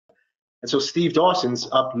And so Steve Dawson's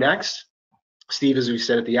up next. Steve, as we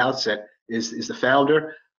said at the outset, is the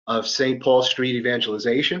founder of St. Paul Street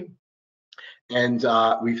Evangelization. And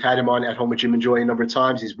we've had him on At Home with Jim and Joy a number of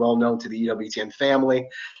times. He's well known to the EWTN family.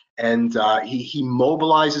 And he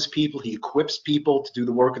mobilizes people, he equips people to do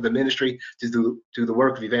the work of the ministry, to do the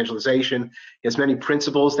work of evangelization. He has many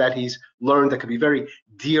principles that he's learned that can be very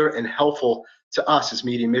dear and helpful to us as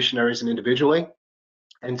media missionaries and individually.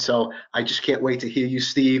 And so I just can't wait to hear you,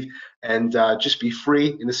 Steve, and just be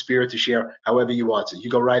free in the spirit to share however you want to.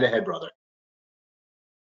 You go right ahead, brother.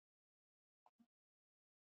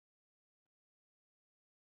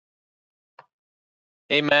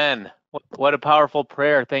 Amen. What a powerful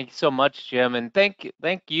prayer. Thank you so much, Jim. And thank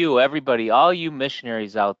you, everybody, all you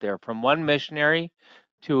missionaries out there, from one missionary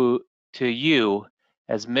to you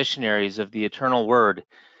as missionaries of the eternal word.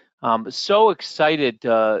 So excited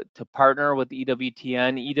to partner with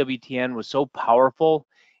EWTN. EWTN was so powerful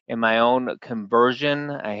in my own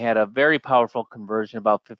conversion. I had a very powerful conversion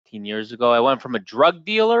about 15 years ago. I went from a drug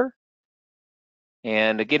dealer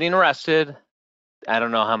and getting arrested. I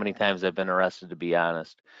don't know how many times I've been arrested, to be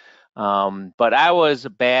honest. But I was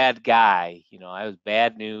a bad guy, I was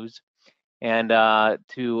bad news, and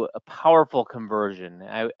to a powerful conversion.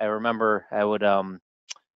 I remember I would,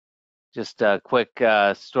 just a quick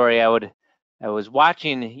story, I was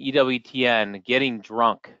watching EWTN getting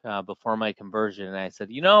drunk before my conversion, and I said,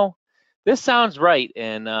 this sounds right,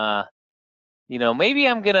 and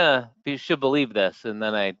maybe should believe this. And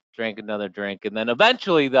then I drank another drink, and then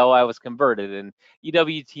eventually, though, I was converted, and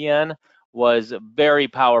EWTN was very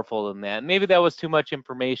powerful in that. Maybe that was too much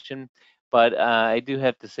information, but I do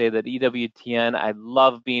have to say that EWTN, I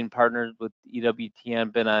love being partnered with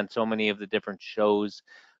EWTN, been on so many of the different shows,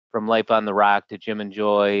 from Life on the Rock to Jim and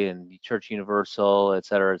Joy and Church Universal, et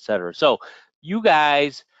cetera, et cetera. So you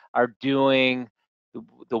guys are doing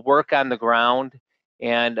the work on the ground,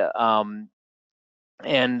 and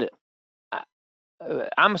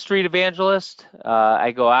I'm a street evangelist.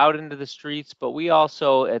 I go out into the streets, but we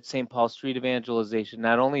also at St. Paul Street Evangelization,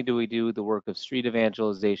 not only do we do the work of street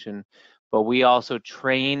evangelization, but we also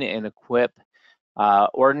train and equip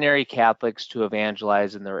ordinary Catholics to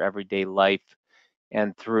evangelize in their everyday life,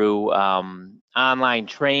 and through online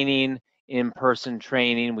training, in-person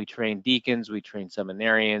training. We train deacons, we train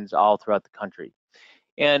seminarians all throughout the country.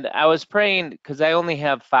 And I was praying, because I only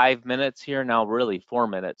have 5 minutes here now, really 4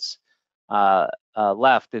 minutes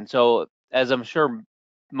left. And so, as I'm sure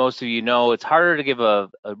most of you know, it's harder to give a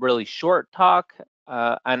really short talk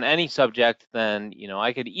on any subject than,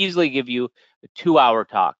 I could easily give you a 2-hour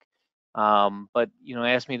talk. But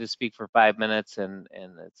asked me to speak for 5 minutes, and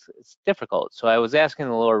it's difficult. So I was asking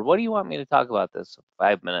the Lord, what do you want me to talk about this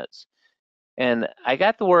 5 minutes? And I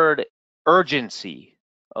got the word urgency.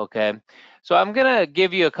 Okay, so I'm gonna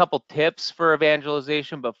give you a couple tips for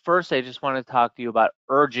evangelization, but first I just want to talk to you about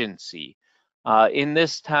urgency. In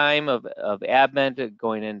this time of Advent,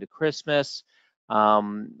 going into Christmas,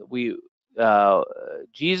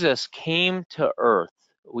 Jesus came to earth.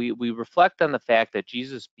 We reflect on the fact that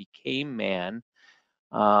Jesus became man.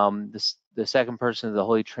 The second person of the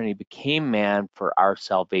Holy Trinity became man for our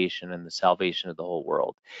salvation and the salvation of the whole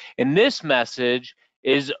world. And this message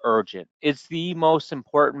is urgent. It's the most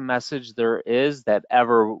important message there is, that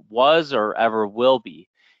ever was or ever will be,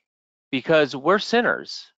 because we're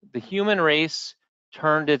sinners. The human race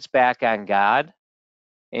turned its back on God,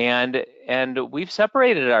 and we've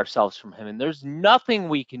separated ourselves from him, and there's nothing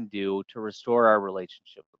we can do to restore our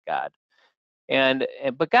relationship with God.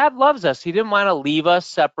 But God loves us. He didn't want to leave us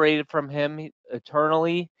separated from him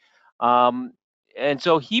eternally. And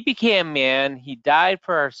so he became man, he died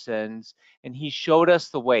for our sins, and he showed us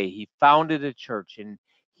the way. He founded a church, and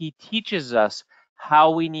he teaches us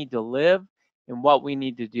how we need to live and what we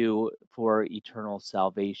need to do for eternal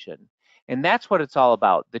salvation. And that's what it's all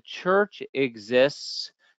about. The church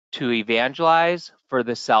exists to evangelize for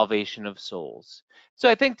the salvation of souls. So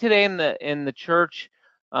I think today in the church,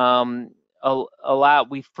 a lot,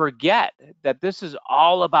 we forget that this is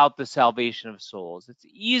all about the salvation of souls. It's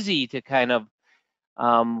easy to kind of,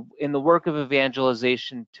 in the work of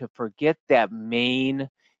evangelization, to forget that main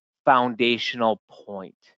foundational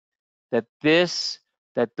point, that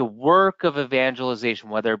the work of evangelization,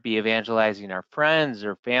 whether it be evangelizing our friends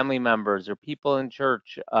or family members or people in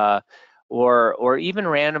church, or even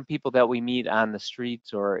random people that we meet on the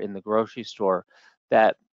streets or in the grocery store,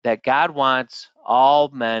 that God wants all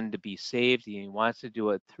men to be saved, and he wants to do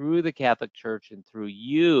it through the Catholic Church and through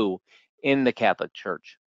you in the Catholic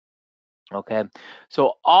Church. Okay,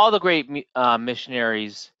 so all the great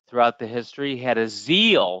missionaries throughout the history had a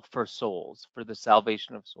zeal for souls, for the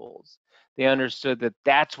salvation of souls. They understood that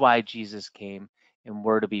that's why Jesus came, and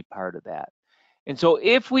we're to be part of that. And so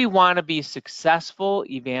if we want to be successful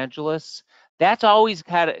evangelists, that's always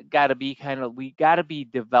got to be we got to be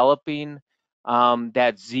developing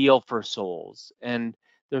that zeal for souls. And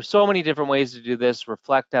there's so many different ways to do this.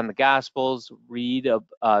 Reflect on the Gospels, read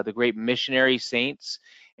the great missionary saints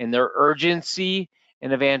and their urgency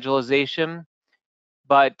in evangelization.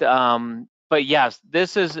 But yes,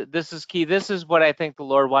 this is key. This is what I think the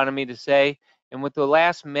Lord wanted me to say. And with the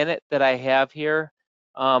last minute that I have here,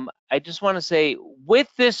 I just want to say, with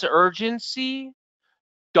this urgency,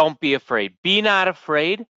 don't be afraid. Be not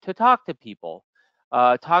afraid to talk to people.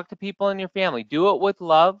 Talk to people in your family. Do it with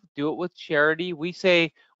love. Do it with charity. We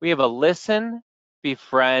say we have a listen,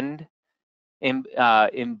 befriend,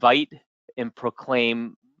 invite, and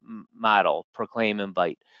proclaim model. Proclaim,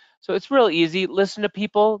 invite. So it's real easy. Listen to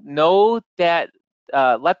people. Know that.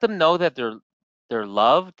 Let them know that they're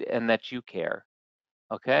loved and that you care.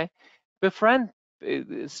 Okay. Befriend.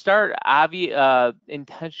 Start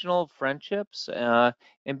intentional friendships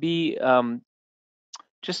and be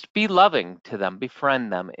just be loving to them.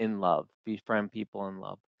 Befriend them in love. Befriend people in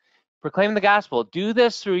love. Proclaim the gospel. Do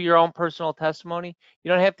this through your own personal testimony.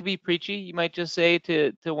 You don't have to be preachy. You might just say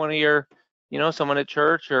to one of your, someone at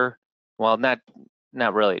church, or, well, not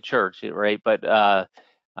really at church, right? But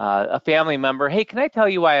a family member. Hey, can I tell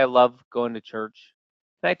you why I love going to church?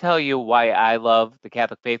 Can I tell you why I love the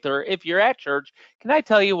Catholic faith? Or if you're at church, can I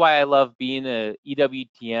tell you why I love being a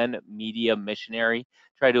EWTN media missionary?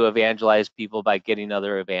 Try to evangelize people by getting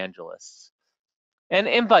other evangelists.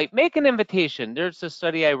 And make an invitation. There's a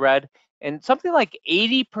study I read, and something like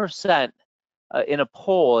 80% in a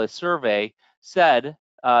poll, a survey, said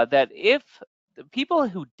that if the people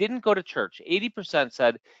who didn't go to church, 80%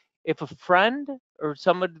 said if a friend or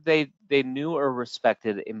someone they knew or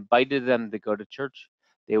respected invited them to go to church,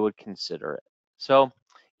 they would consider it. So,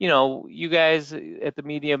 you guys at the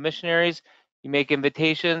Media Missionaries, you make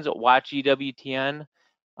invitations, watch EWTN.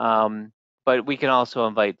 But we can also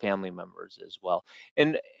invite family members as well.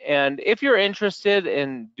 And if you're interested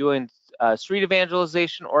in doing street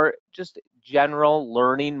evangelization or just general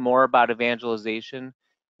learning more about evangelization,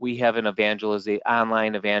 we have an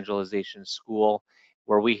online evangelization school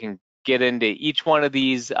where we can get into each one of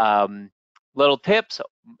these little tips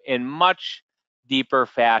in much deeper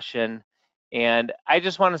fashion. And I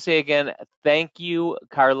just want to say again, thank you,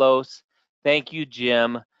 Carlos. Thank you,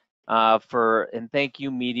 Jim. And thank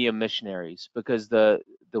you, Media Missionaries, because the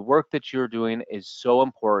work that you're doing is so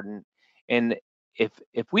important. And if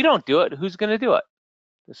we don't do it, who's going to do it?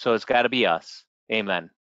 So it's got to be us. Amen.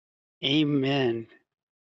 Amen.